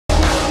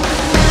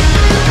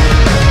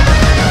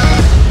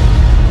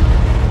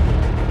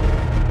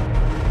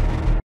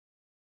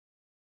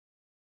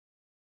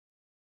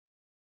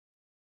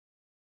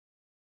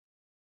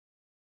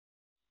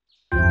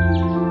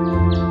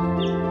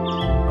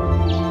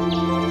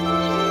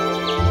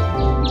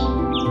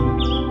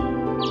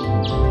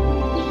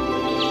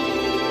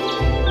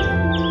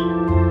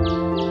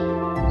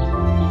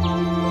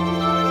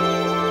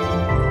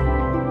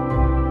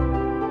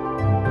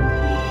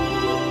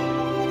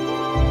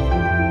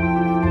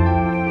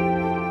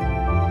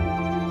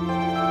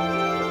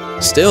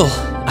Still,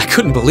 I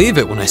couldn't believe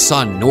it when I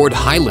saw Nord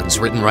Highlands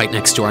written right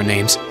next to our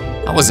names.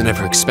 I wasn't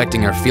ever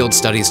expecting our field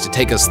studies to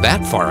take us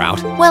that far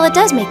out. Well, it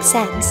does make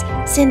sense,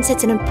 since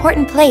it's an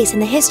important place in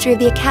the history of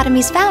the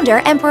Academy's founder,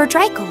 Emperor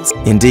Dreikel's.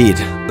 Indeed,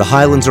 the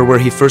Highlands are where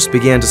he first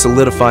began to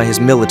solidify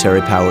his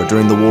military power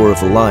during the War of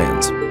the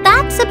Lions.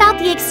 That's about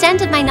the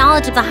extent of my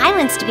knowledge of the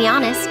Highlands, to be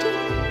honest.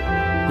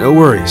 No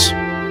worries.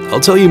 I'll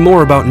tell you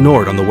more about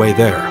Nord on the way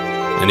there.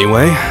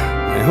 Anyway,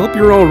 I hope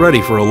you're all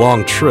ready for a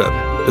long trip.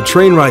 The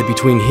train ride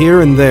between here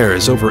and there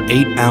is over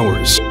 8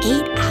 hours.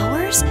 8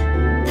 hours?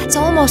 That's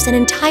almost an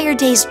entire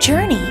day's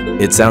journey.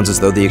 It sounds as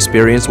though the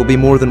experience will be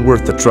more than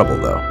worth the trouble,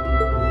 though.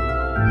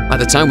 By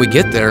the time we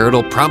get there,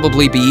 it'll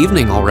probably be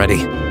evening already.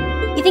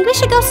 You think we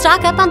should go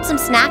stock up on some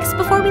snacks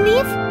before we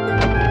leave?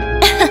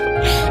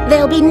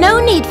 There'll be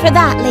no need for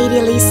that, Lady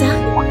Elisa.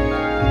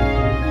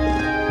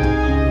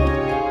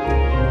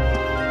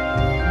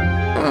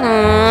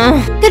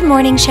 Good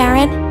morning,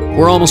 Sharon.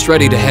 We're almost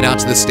ready to head out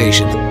to the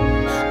station.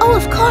 Oh,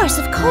 of course,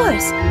 of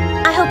course.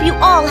 I hope you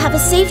all have a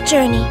safe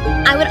journey.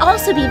 I would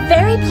also be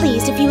very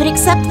pleased if you would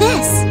accept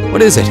this.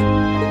 What is it?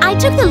 I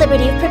took the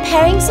liberty of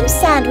preparing some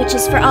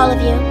sandwiches for all of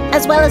you,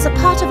 as well as a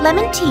pot of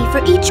lemon tea for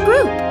each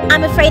group.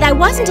 I'm afraid I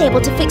wasn't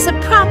able to fix a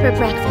proper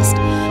breakfast,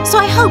 so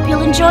I hope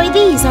you'll enjoy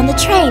these on the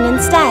train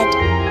instead.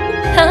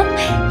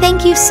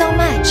 Thank you so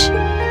much.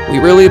 We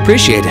really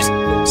appreciate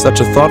it.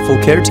 Such a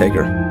thoughtful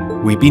caretaker.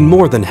 We'd be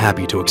more than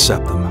happy to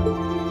accept them.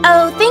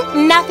 Oh, think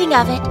nothing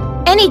of it.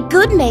 Any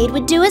good maid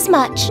would do as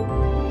much.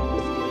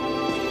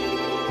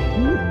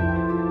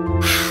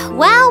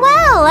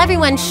 Well,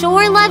 everyone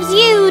sure loves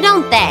you,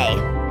 don't they?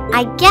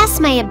 I guess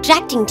my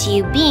objecting to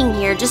you being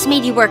here just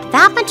made you work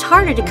that much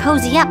harder to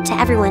cozy up to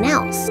everyone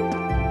else.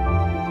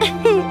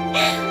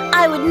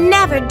 I would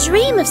never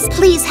dream of...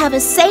 Please have a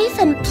safe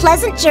and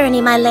pleasant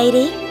journey, my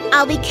lady.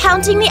 I'll be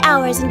counting the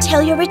hours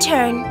until your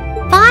return.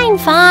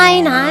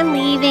 Fine, I'm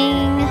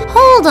leaving.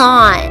 Hold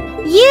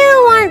on.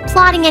 You aren't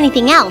plotting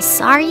anything else,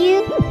 are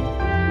you?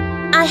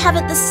 I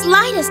haven't the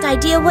slightest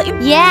idea what you're...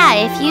 Yeah,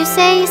 if you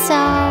say so.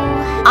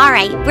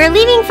 Alright, we're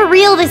leaving for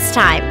real this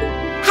time.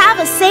 Have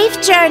a safe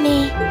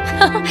journey.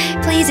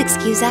 Please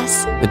excuse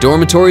us. The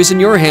dormitory's in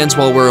your hands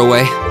while we're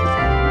away.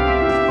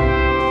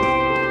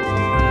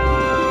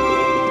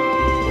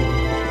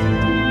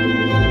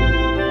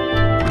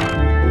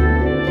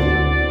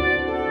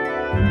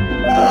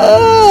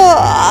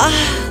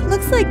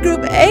 Looks like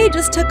Group A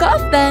just took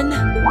off then.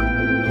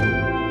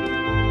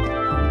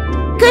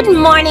 Good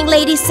morning,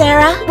 Lady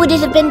Sarah. Would it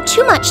have been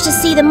too much to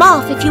see them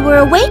off if you were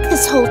awake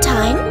this whole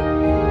time?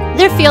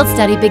 Their field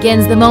study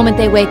begins the moment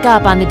they wake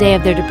up on the day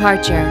of their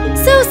departure.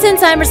 So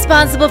since I'm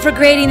responsible for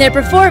grading their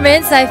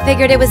performance, I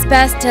figured it was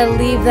best to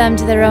leave them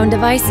to their own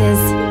devices.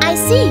 I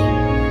see.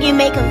 You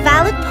make a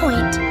valid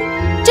point.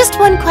 Just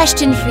one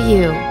question for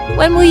you.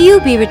 When will you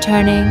be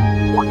returning?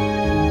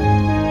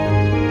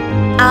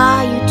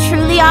 Ah, you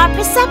truly are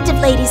perceptive,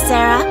 Lady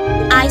Sarah.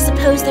 I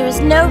suppose there is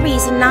no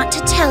reason not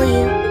to tell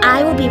you.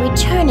 I will be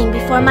returning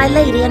before my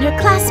lady and her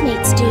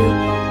classmates do.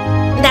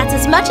 That's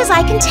as much as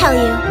I can tell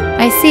you.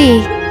 I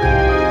see.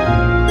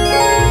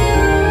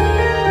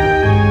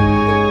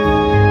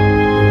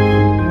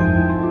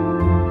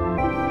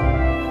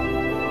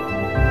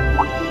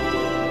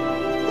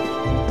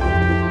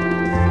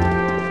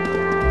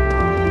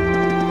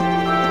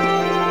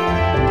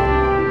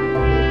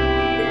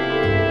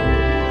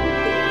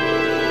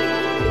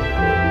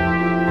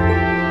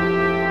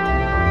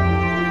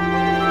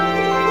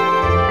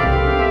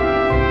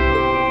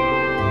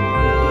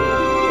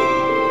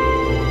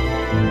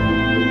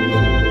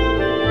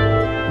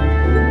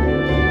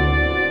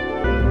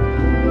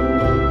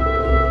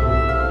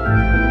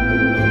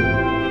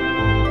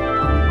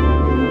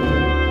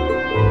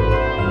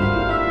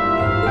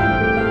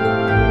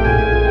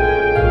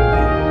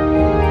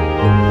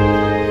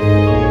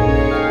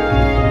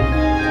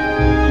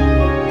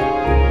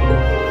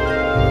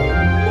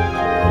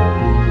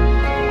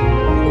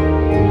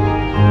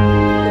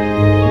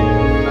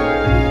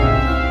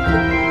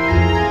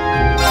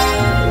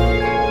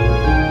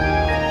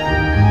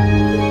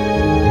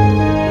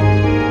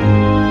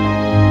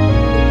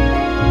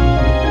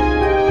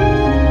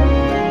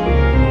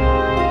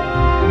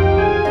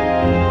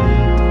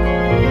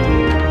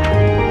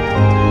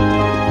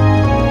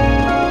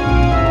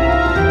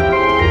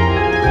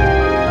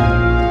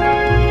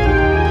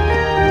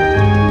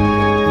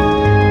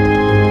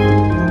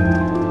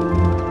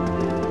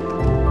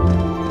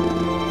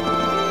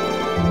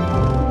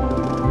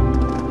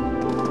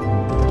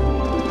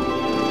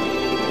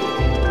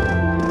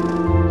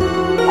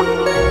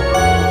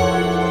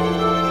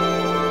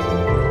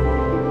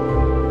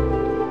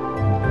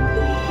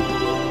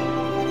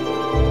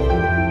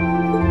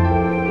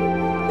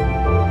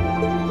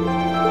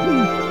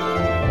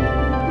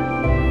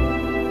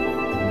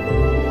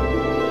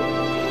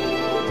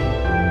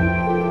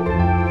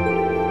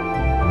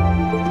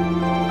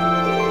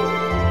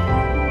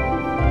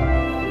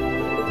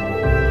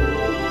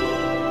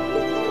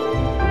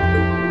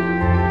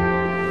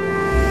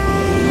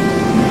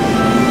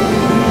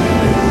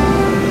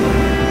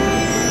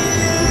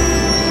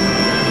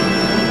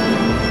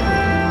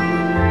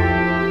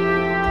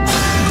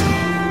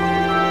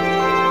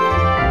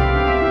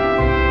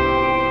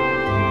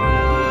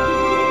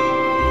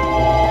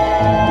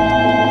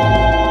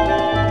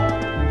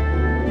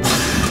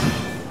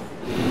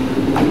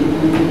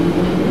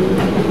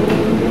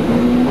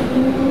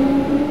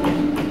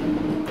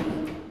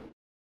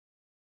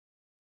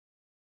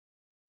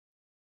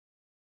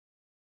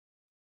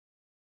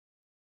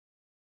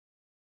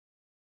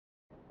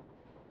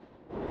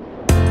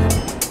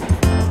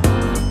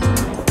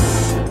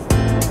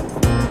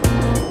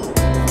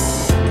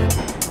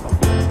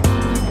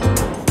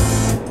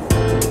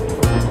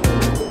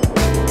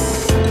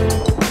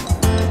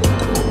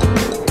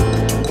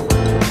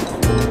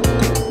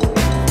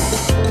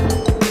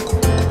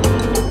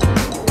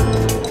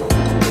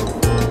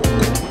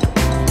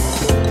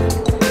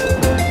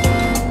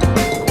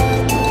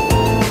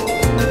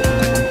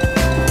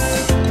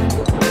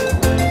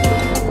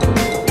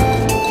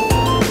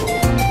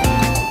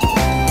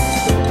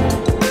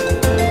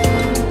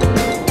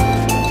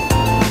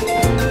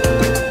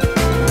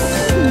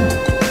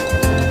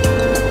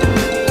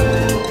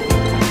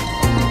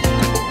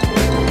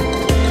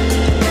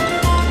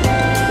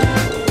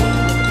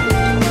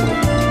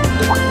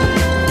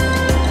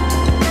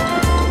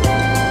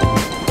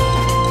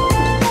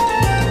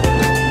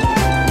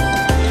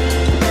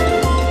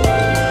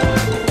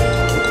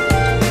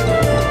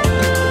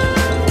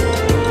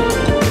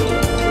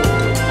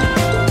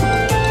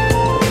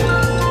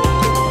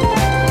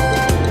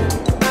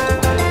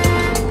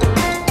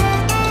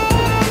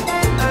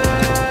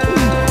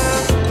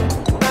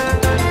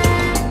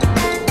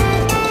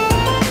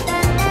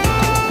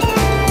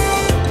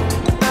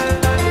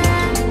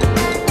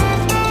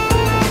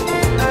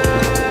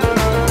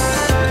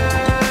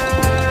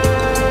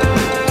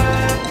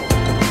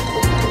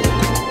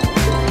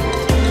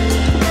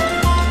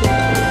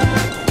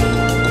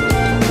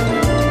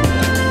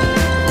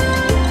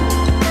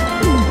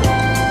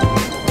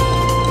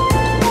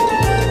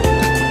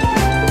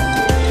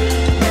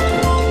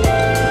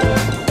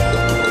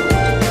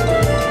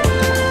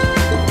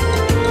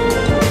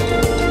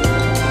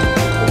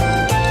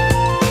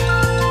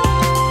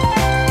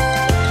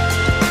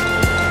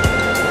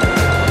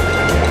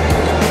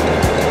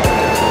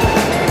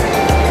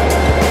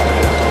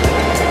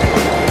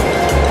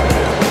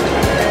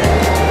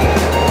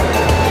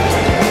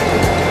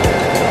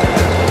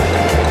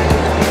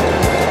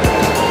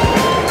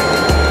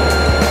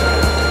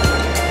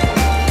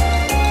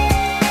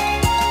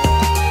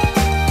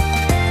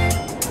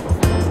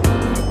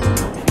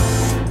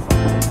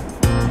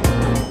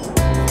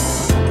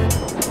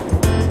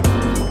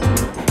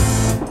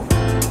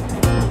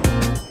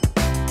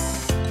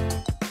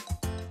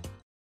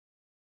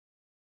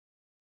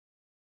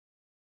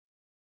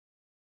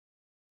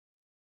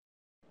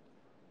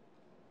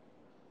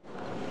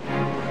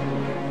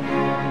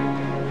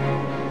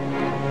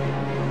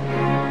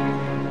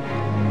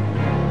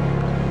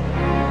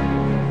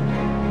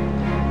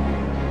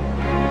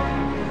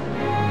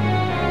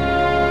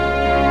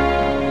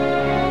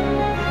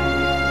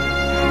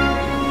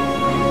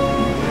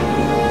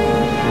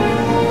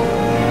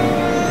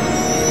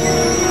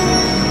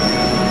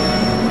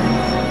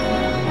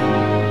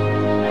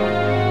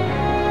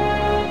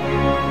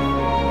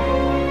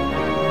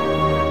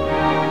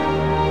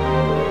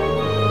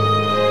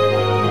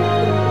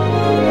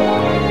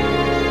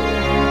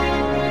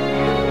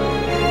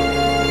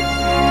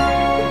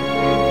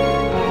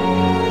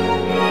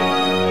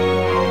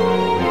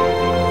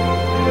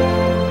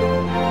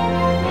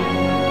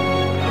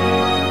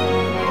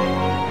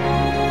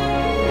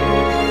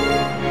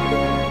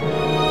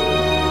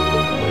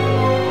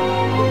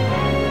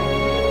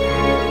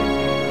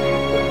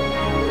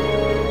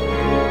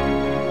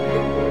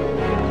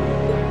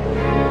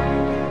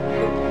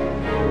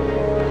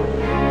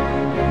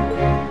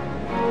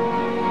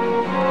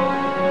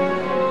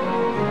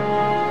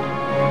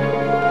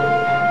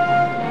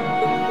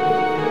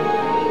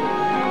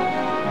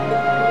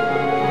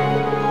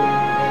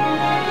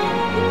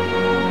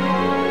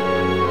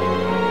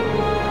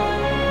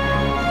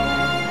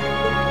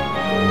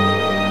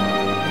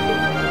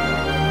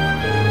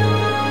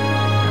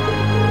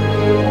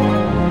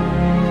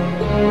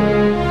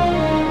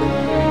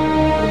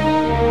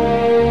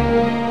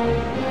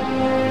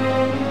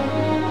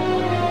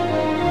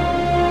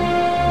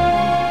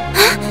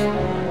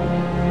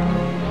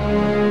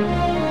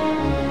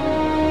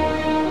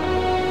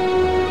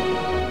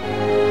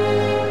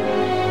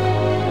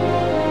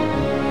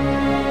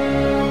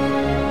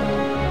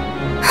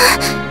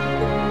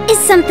 Is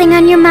something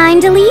on your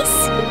mind,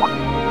 Elise?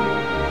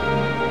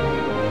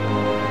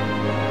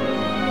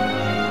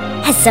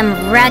 Has some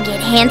rugged,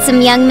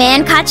 handsome young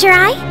man caught your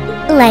eye?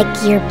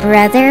 Like your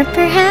brother,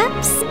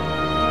 perhaps?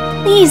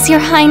 Please, Your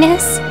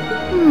Highness.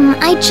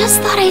 I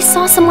just thought I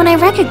saw someone I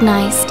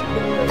recognized.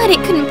 But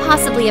it couldn't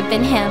possibly have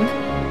been him.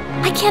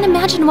 I can't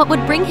imagine what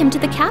would bring him to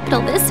the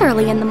capital this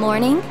early in the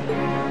morning.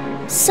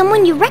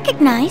 Someone you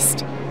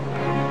recognized?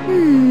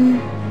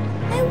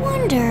 I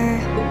wonder.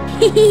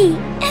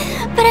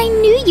 But I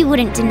knew you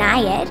wouldn't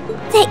deny it.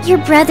 That your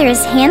brother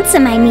is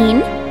handsome, I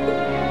mean.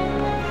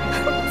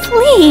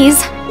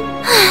 Please.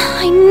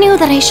 I knew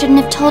that I shouldn't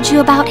have told you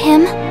about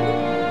him.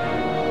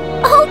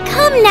 Oh,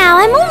 come now,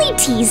 I'm only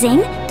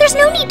teasing. There's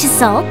no need to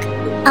sulk.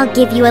 I'll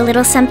give you a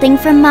little something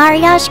from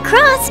Mariage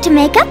Cross to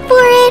make up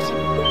for it.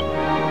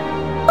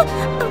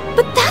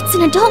 But that's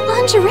an adult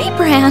lingerie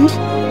brand.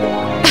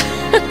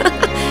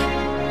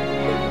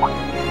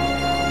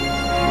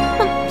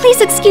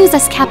 Please excuse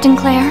us, Captain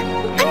Claire.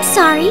 I'm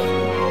sorry.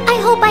 I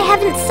hope I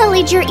haven't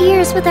sullied your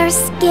ears with our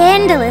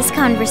scandalous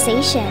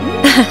conversation.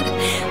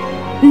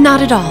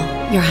 Not at all,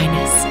 Your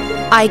Highness.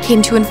 I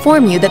came to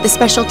inform you that the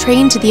special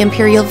train to the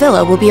Imperial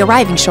Villa will be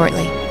arriving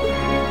shortly.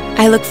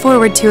 I look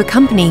forward to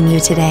accompanying you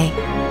today.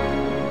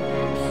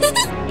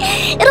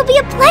 It'll be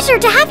a pleasure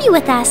to have you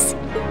with us.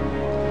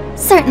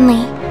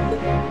 Certainly.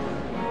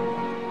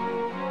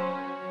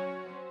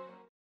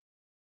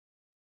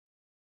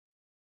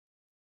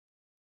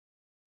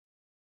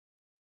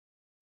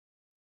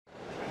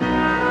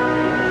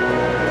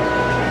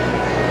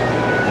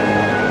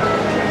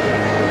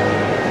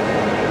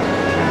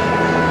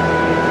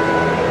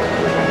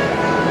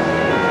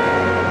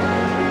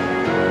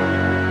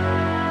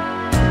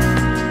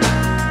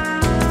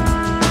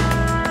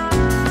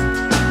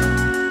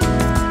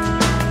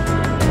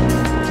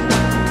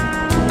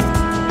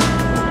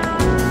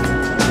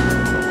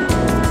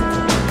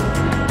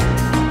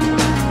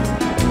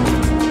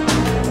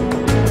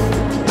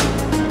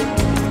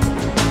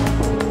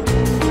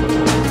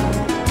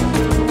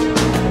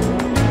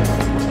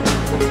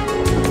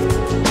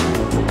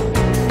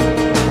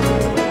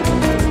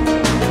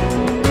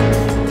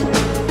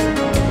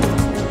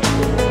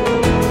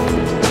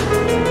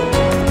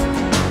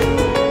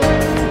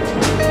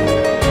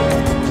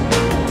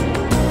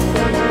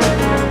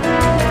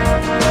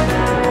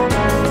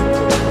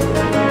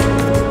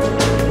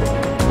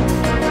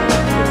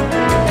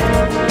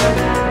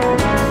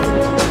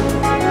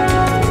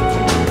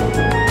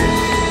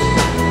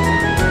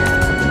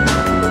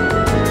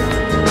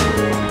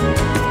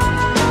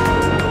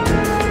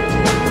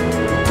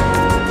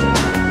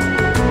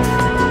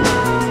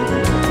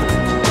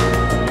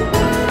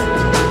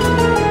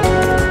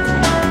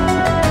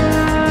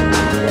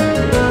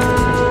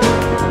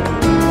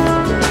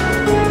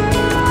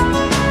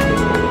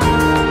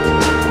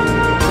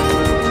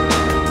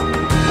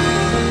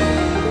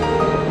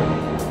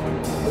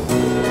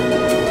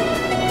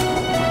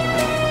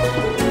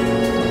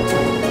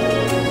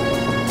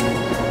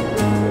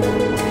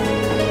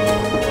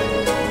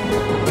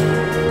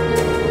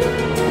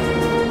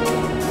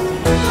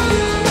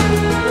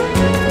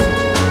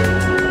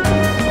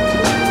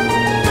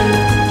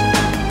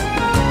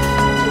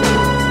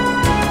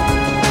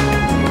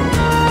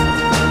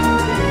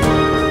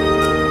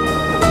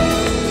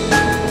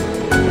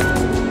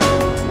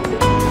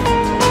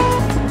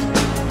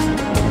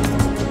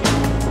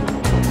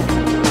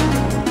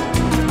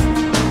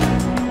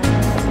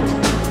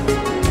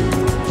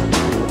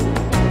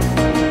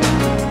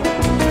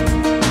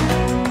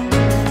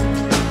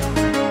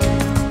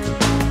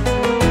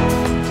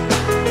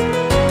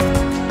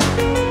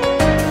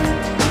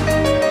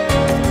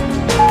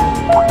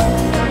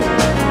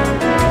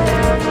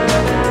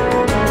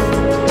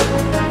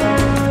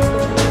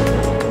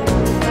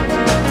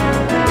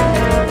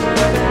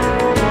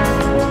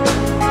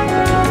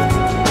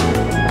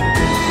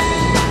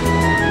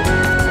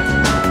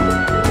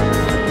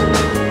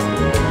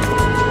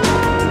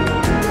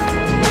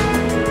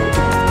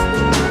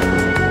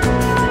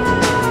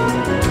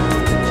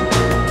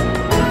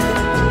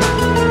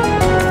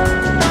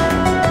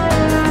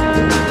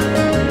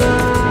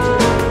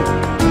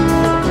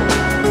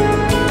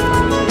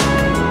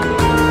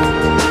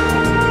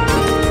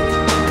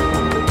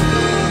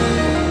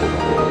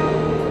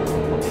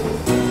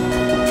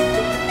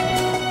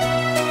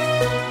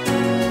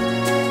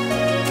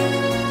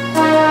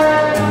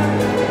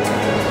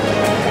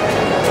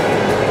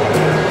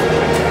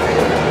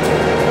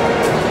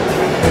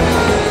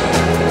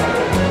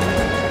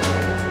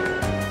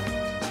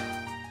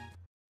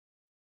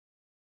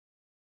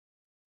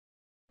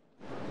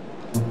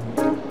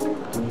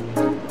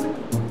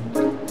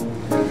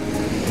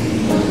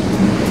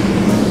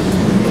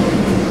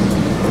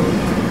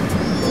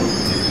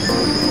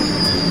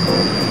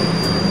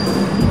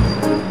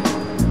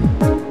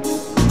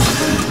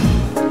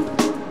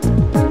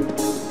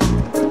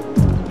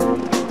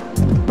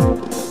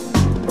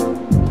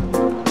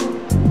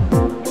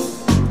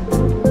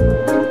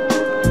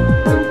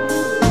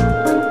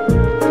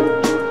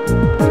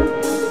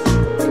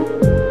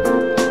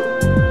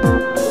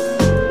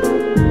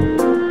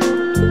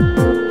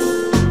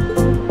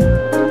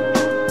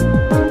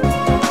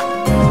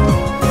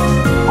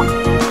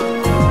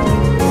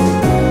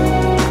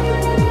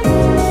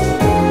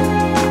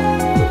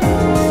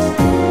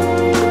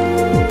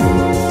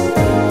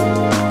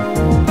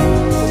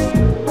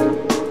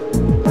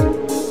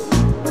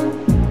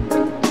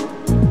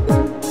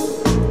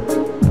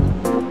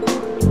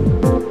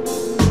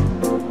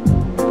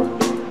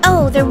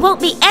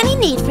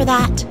 for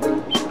that.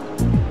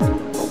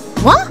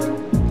 What?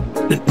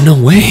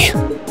 No way.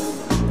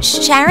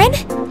 Sharon?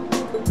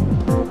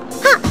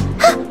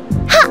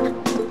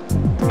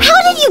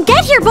 How did you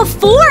get here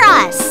before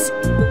us?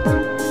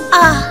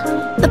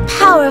 The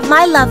power of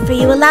my love for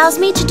you allows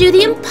me to do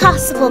the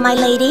impossible, my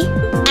lady.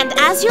 And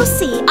as you'll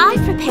see,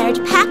 I've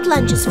prepared packed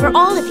lunches for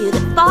all of you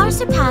that far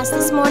surpass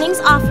this morning's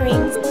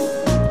offerings.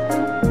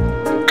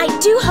 I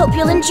do hope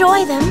you'll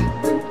enjoy them.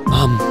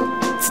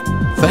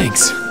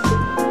 Thanks.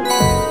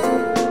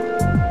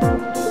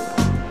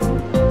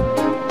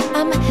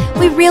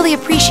 We really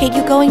appreciate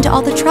you going to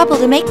all the trouble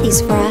to make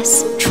these for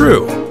us.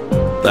 True.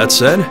 That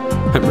said,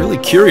 I'm really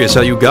curious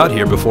how you got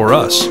here before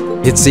us.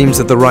 It seems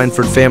that the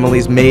Rhineford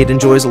family's maid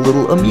enjoys a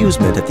little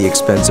amusement at the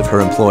expense of her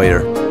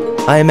employer.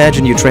 I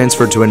imagine you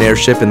transferred to an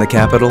airship in the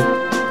capital?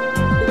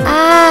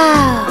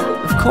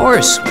 Of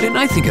course. Why didn't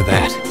I think of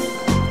that?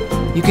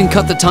 You can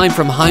cut the time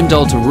from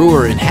Heimdall to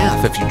Ruhr in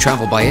half if you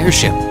travel by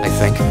airship, I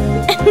think.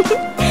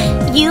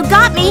 You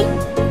got me.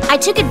 I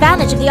took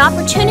advantage of the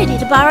opportunity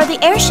to borrow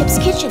the airship's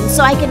kitchen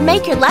so I could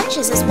make your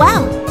lunches as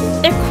well.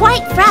 They're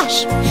quite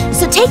fresh,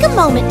 so take a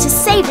moment to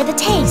savor the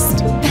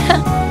taste.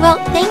 Well,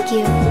 thank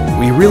you.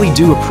 We really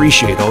do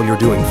appreciate all you're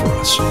doing for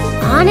us.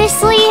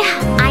 Honestly,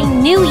 I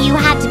knew you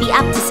had to be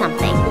up to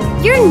something.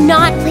 You're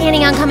not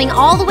planning on coming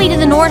all the way to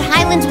the Nord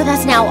Highlands with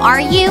us now, are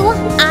you?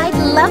 I'd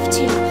love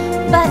to,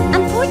 but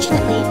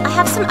unfortunately, I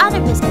have some other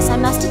business I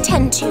must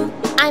attend to.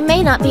 I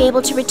may not be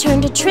able to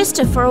return to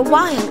Trista for a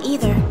while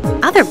either.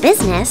 Other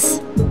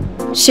business?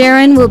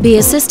 Sharon will be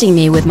assisting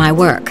me with my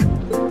work.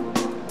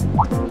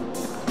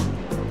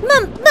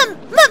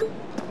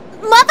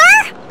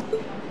 Mother?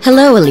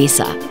 Hello,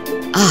 Elisa.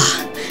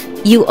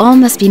 You all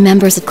must be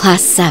members of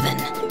Class 7.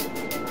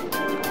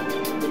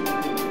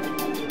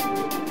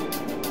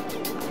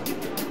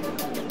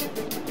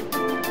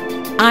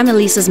 I'm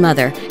Elisa's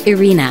mother,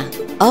 Irina,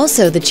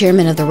 also the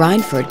chairman of the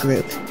Rhineford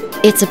Group.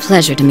 It's a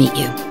pleasure to meet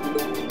you.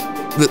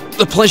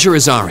 The pleasure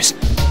is ours.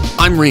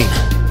 I'm Reen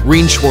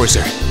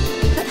Schwarzer.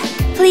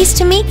 Pleased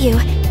to meet you.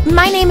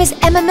 My name is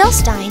Emma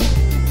Milstein.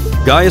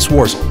 Gaius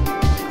Warzel.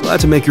 Glad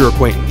to make your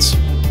acquaintance.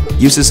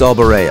 Eustace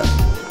Alberea.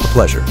 A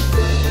pleasure.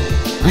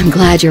 I'm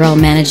glad you're all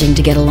managing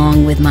to get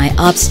along with my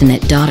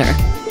obstinate daughter.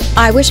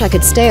 I wish I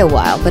could stay a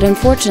while, but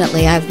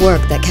unfortunately I've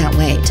work that can't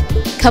wait.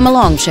 Come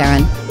along,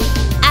 Sharon.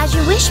 As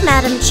you wish,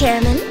 Madam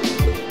Chairman.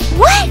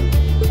 What?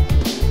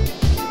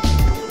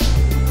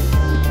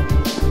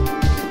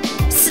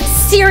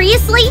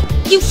 Seriously?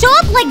 You show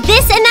up like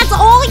this and that's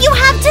all you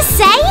have to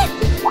say?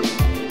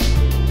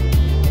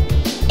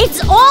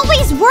 It's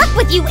always work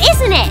with you,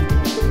 isn't it?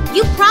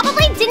 You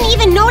probably didn't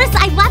even notice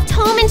I left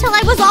home until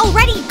I was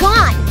already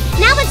gone.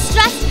 Now it's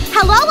just,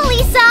 hello,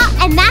 Elisa,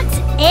 and that's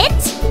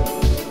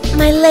it?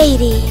 My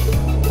lady.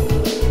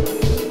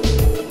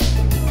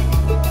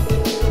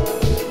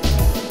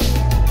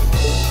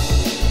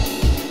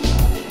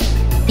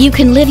 You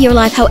can live your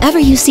life however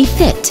you see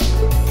fit.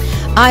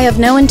 I have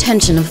no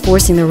intention of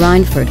forcing the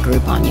Rhineford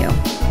Group on you.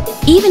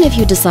 Even if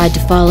you decide to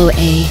follow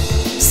a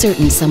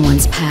certain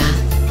someone's path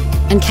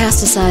and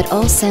cast aside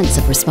all sense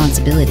of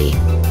responsibility,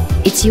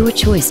 it's your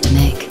choice to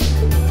make.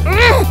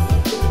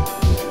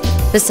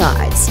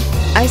 Besides,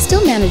 I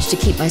still manage to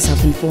keep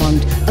myself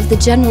informed of the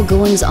general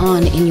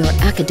goings-on in your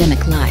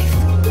academic life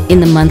in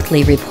the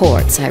monthly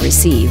reports I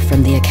receive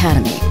from the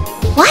Academy.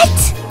 What?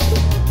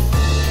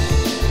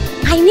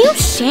 I knew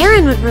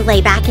Sharon would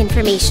relay back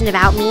information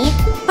about me,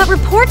 but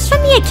reports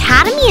from the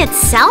Academy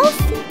itself?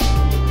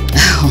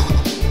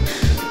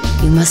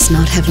 Oh, you must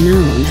not have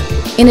known.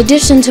 In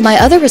addition to my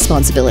other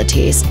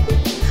responsibilities,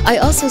 I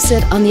also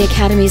sit on the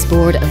Academy's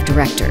board of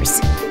directors.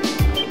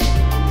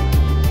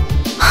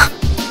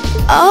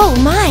 Oh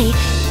my,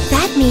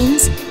 that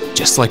means...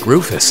 Just like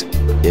Rufus.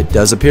 It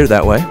does appear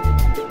that way.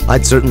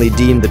 I'd certainly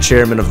deem the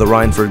chairman of the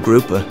Rhineford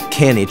Group a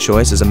canny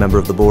choice as a member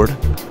of the board.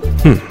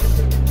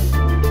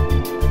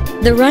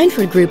 The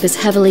Rhineford Group is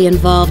heavily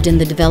involved in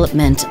the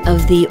development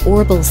of the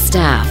Orbital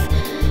staff,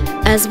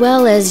 as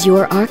well as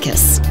your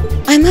Arcus.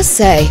 I must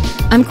say,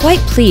 I'm quite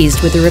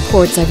pleased with the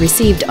reports I've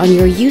received on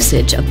your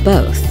usage of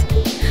both.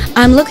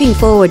 I'm looking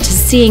forward to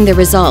seeing the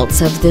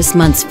results of this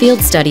month's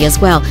field study as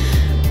well.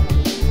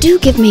 Do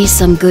give me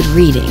some good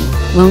reading,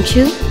 won't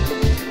you?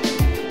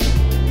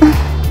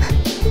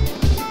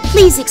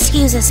 Please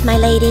excuse us, my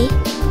lady.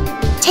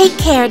 Take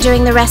care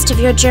during the rest of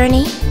your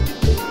journey.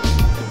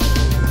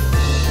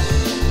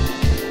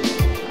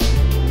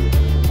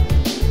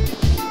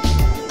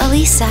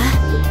 Elisa.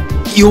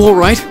 You all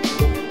right?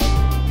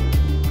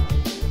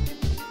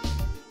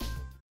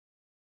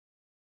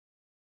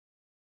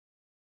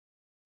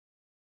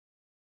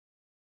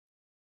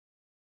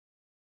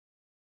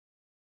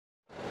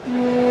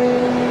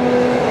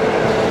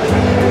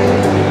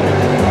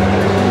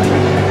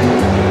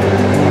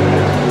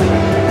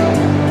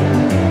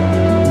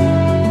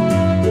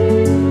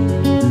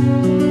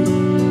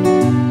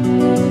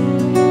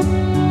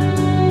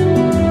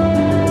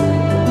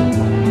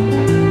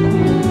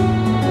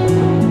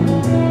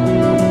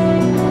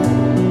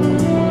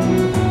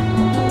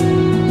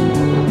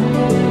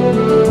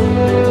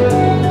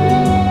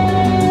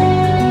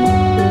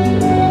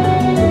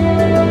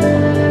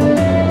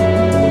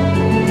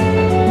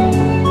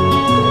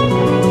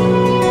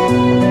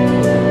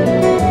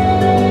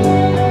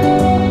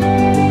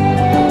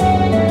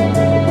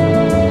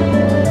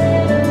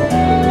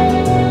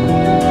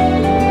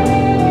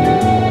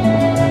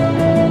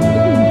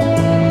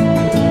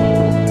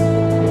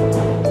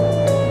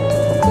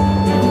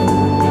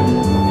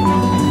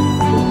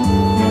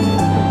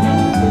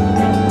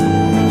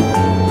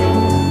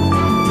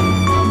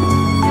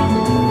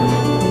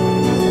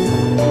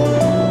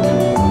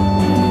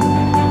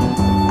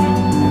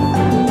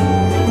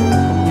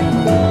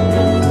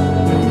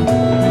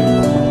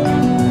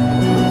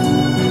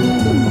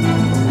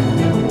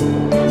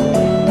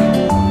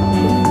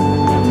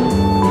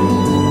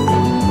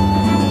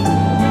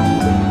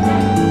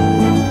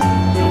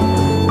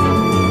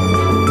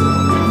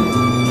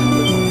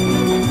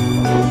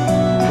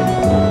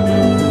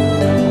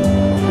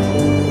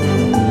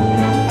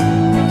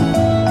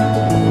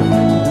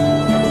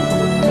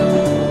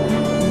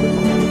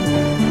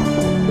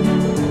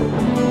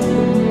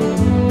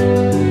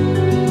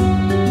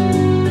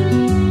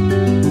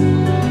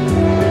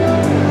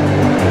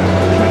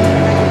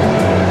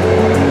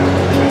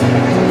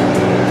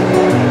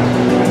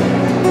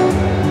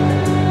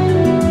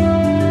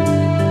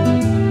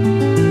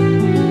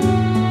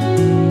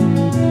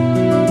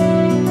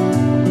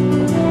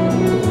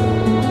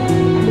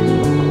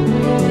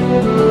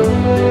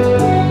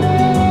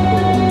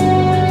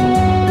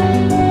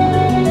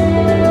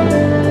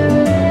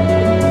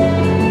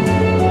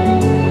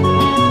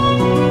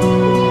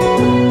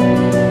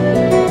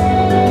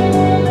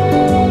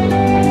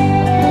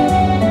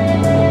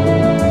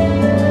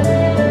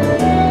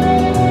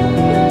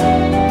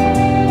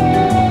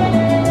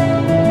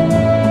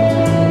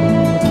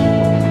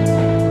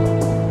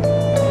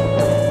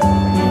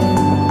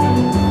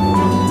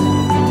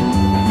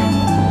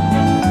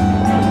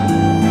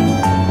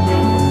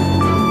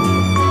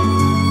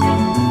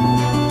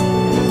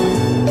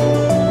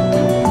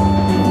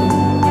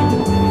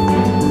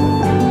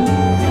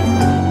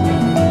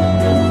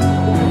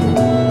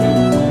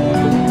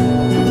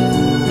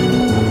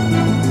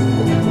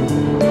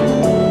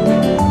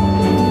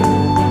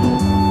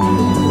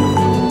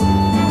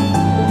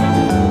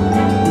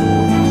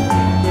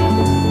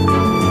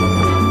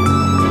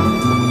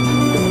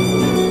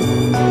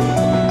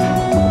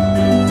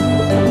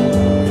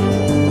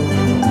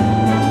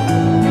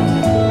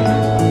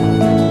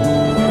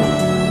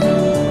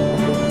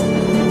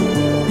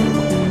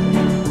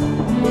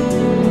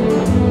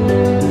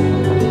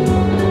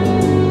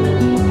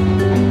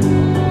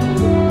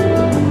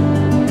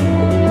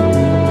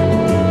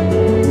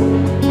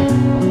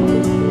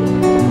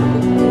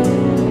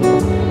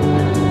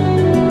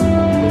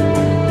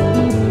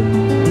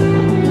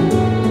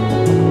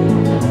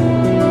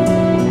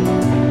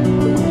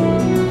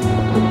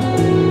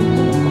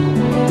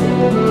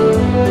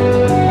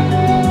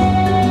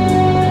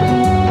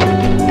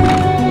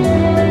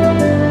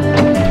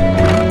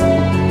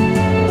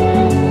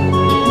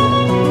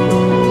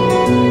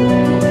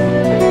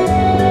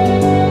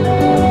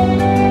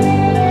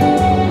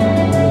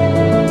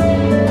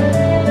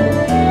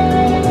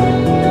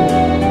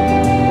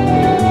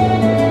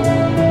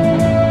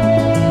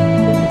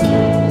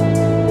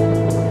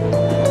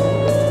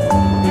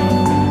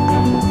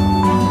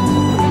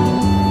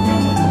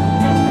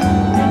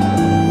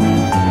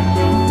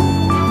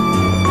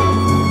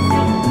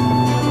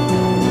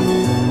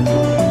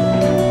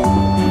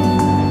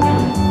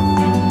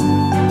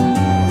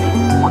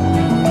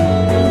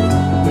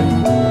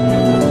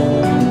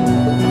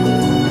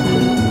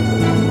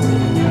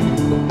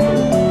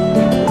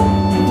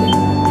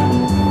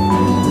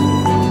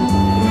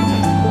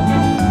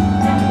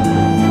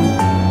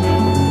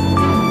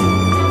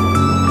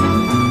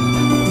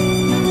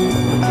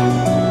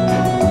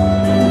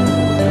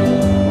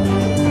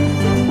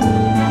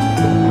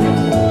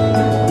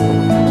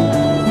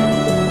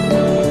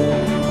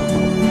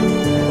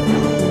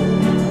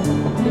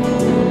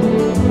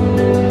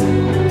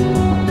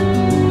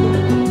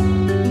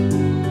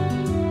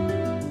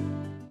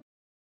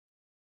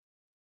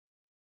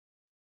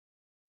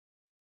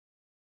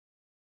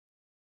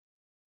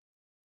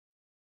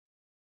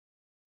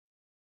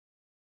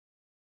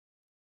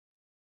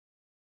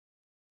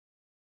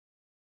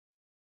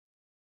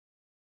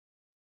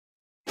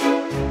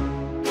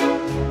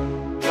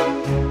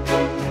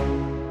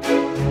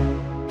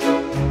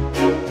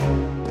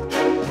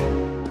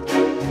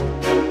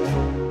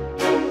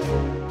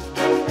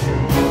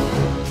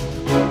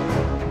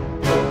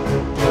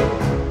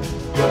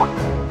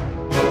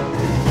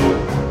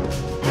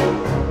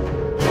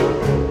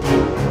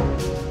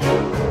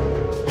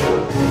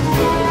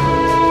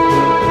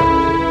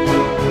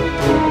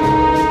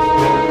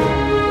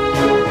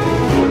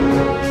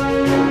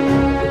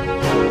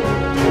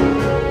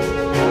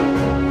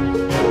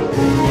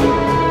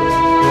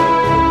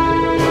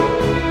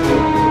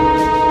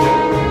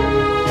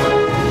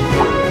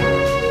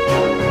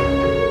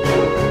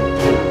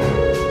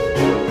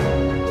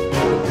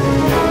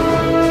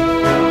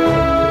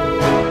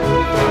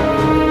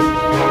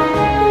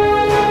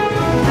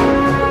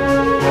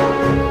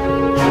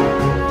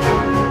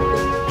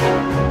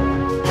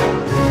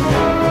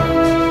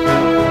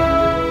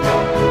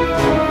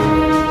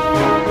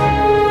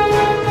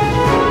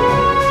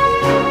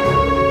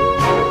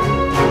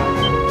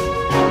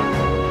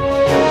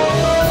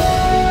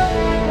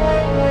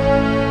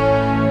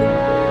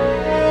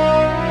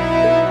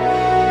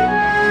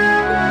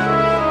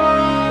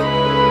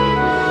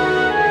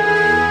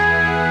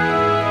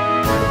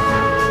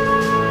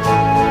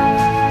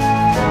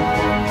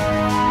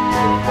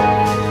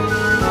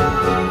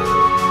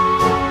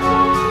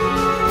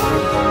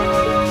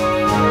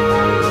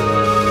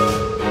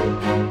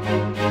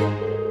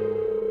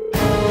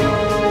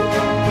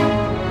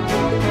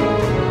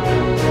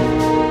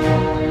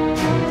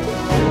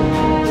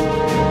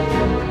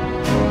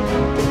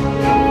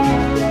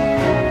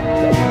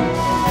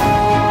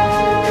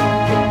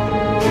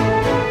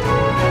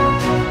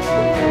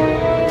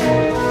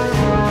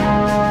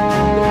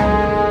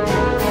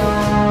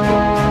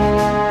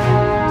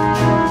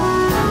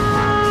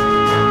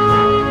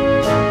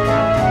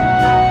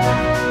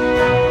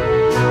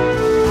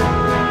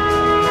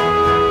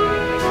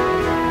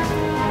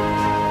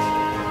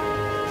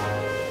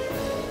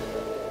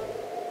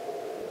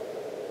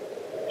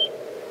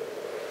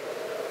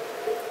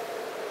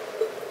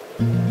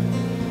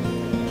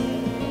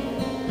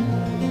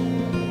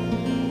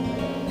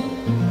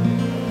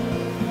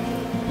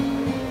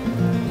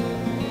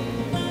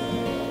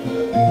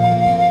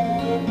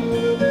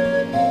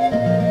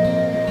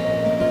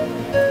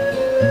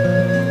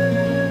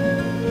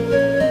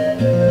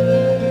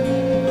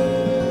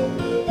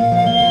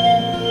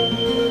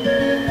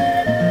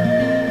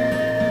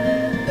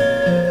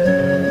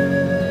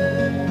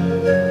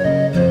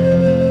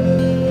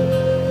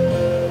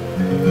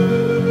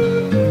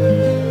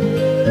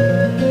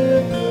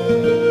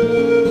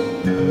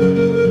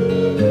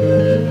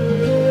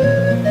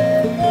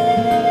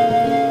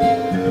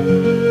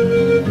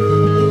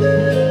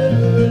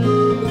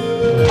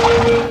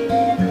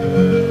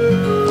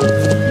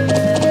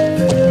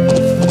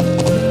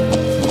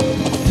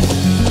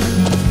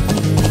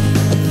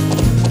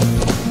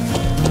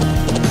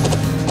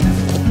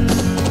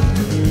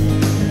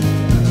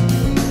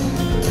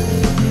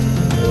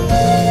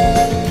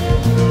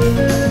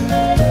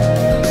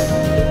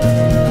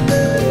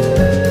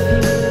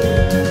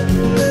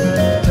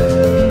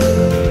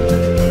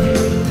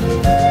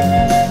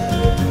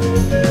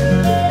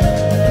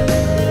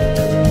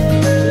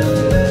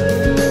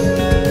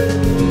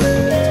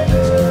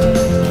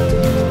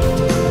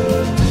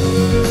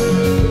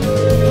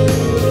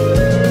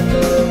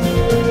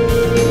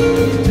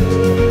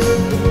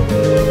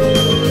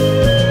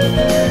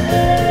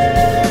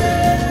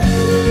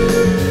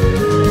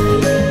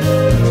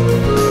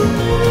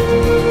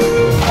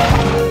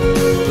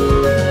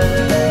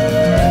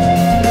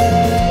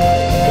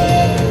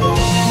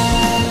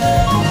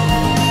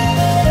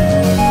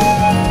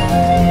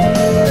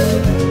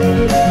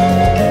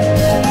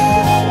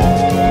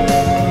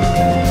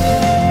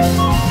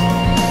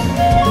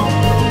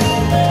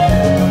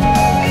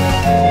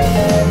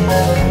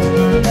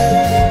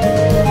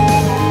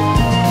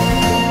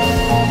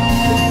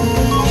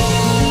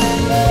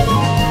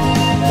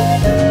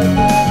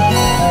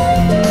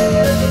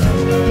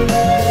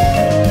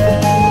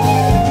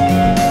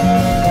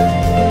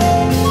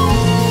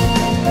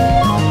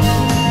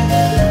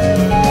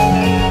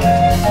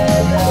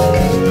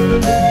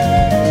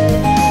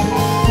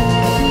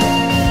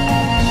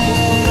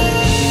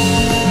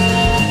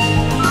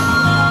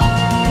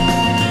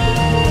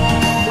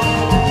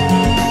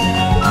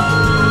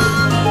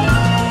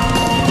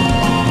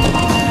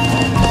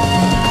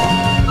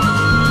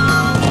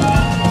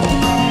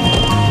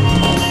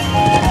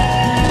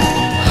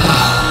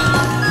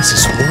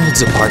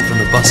 miles apart from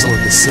the bustle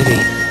of the city.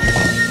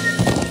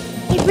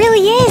 It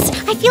really is.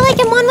 I feel like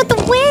I'm one with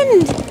the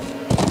wind.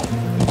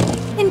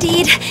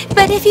 Indeed,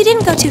 but if you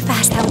didn't go too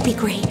fast, that would be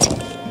great.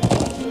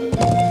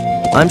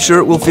 I'm sure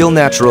it will feel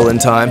natural in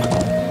time.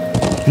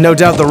 No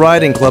doubt the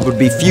riding club would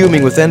be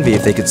fuming with envy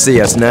if they could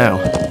see us now.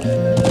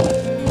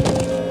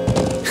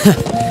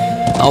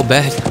 I'll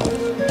bet.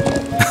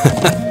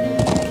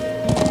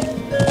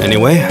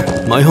 Anyway,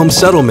 my home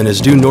settlement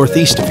is due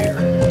northeast of here.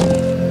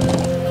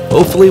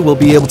 Hopefully we'll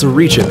be able to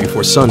reach it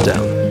before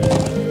sundown.